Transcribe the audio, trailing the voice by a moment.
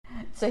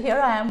So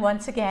here I am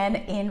once again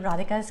in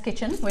Radhika's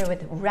kitchen. We're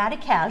with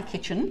Radical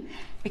Kitchen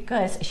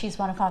because she's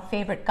one of our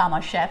favorite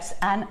Kama chefs.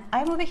 And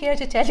I'm over here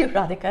to tell you,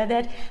 Radhika,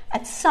 that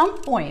at some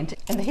point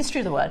in the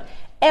history of the world,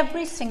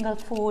 every single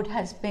food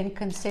has been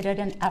considered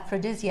an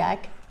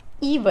aphrodisiac,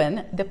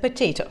 even the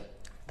potato.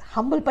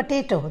 Humble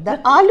potato,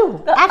 the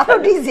aloo,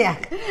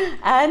 aphrodisiac.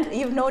 And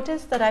you've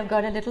noticed that I've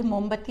got a little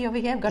mombatti over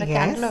here. I've got a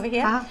candle over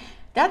here.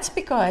 That's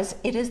because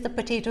it is the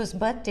potato's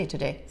birthday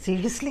today.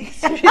 Seriously?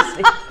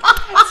 Seriously.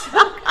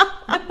 So,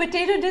 the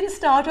potato didn't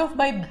start off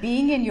by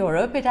being in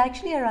Europe. It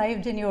actually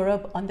arrived in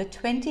Europe on the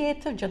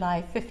 28th of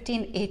July,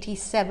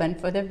 1587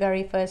 for the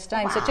very first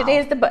time. Wow. So today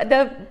is the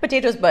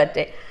potato's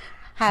birthday.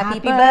 Happy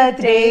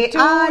birthday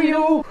to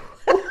you.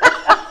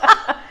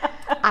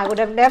 I would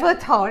have never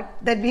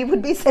thought that we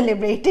would be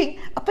celebrating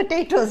a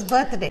potato's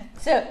birthday.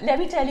 So let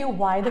me tell you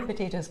why the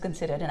potato is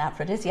considered an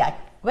aphrodisiac.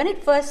 When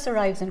it first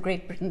arrives in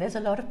Great Britain, there's a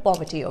lot of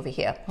poverty over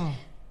here.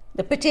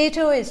 The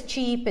potato is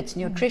cheap, it's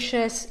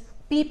nutritious.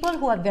 People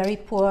who are very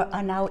poor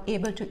are now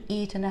able to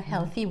eat in a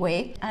healthy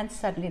way, and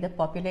suddenly the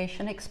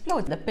population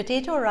explodes. The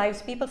potato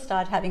arrives, people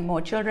start having more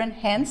children,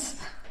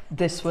 hence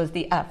this was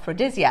the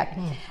aphrodisiac.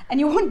 And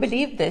you won't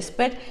believe this,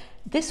 but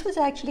this was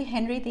actually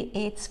Henry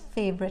VIII's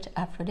favorite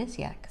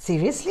aphrodisiac.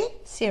 Seriously?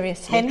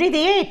 Seriously. Henry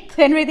VIII?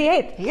 Henry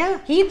VIII. Yeah.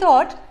 He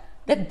thought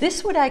that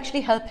this would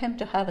actually help him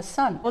to have a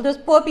son. Well, those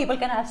poor people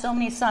can have so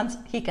many sons,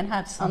 he can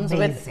have sons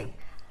Amazing. with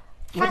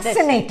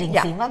Fascinating,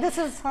 yeah. Seema. This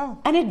is...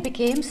 And it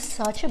became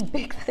such a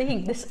big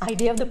thing, this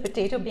idea of the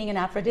potato being an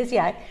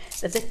aphrodisiac,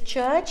 that the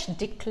church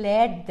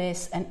declared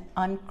this an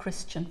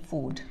unchristian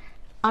food.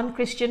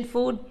 Unchristian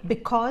food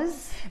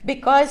because?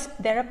 Because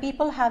there are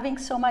people having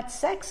so much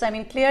sex. I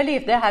mean, clearly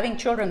if they're having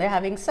children, they're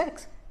having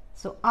sex.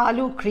 So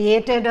aloo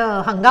created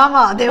a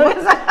hangama. There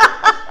was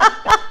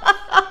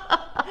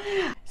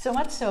So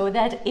much so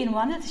that in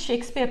one of the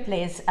Shakespeare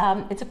plays,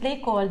 it's a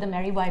play called The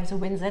Merry Wives of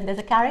Windsor, there's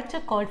a character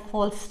called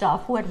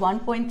Falstaff who at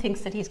one point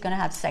thinks that he's going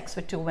to have sex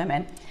with two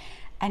women.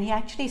 And he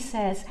actually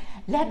says,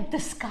 "Let the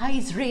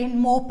skies rain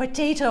more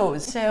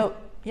potatoes." So,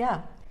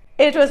 yeah.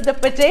 It was the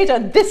potato.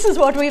 This is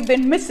what we've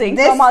been missing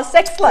from our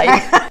sex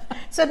life.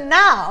 So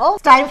now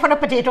it's time for a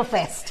potato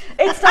fest.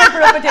 It's time for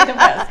a potato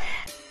fest.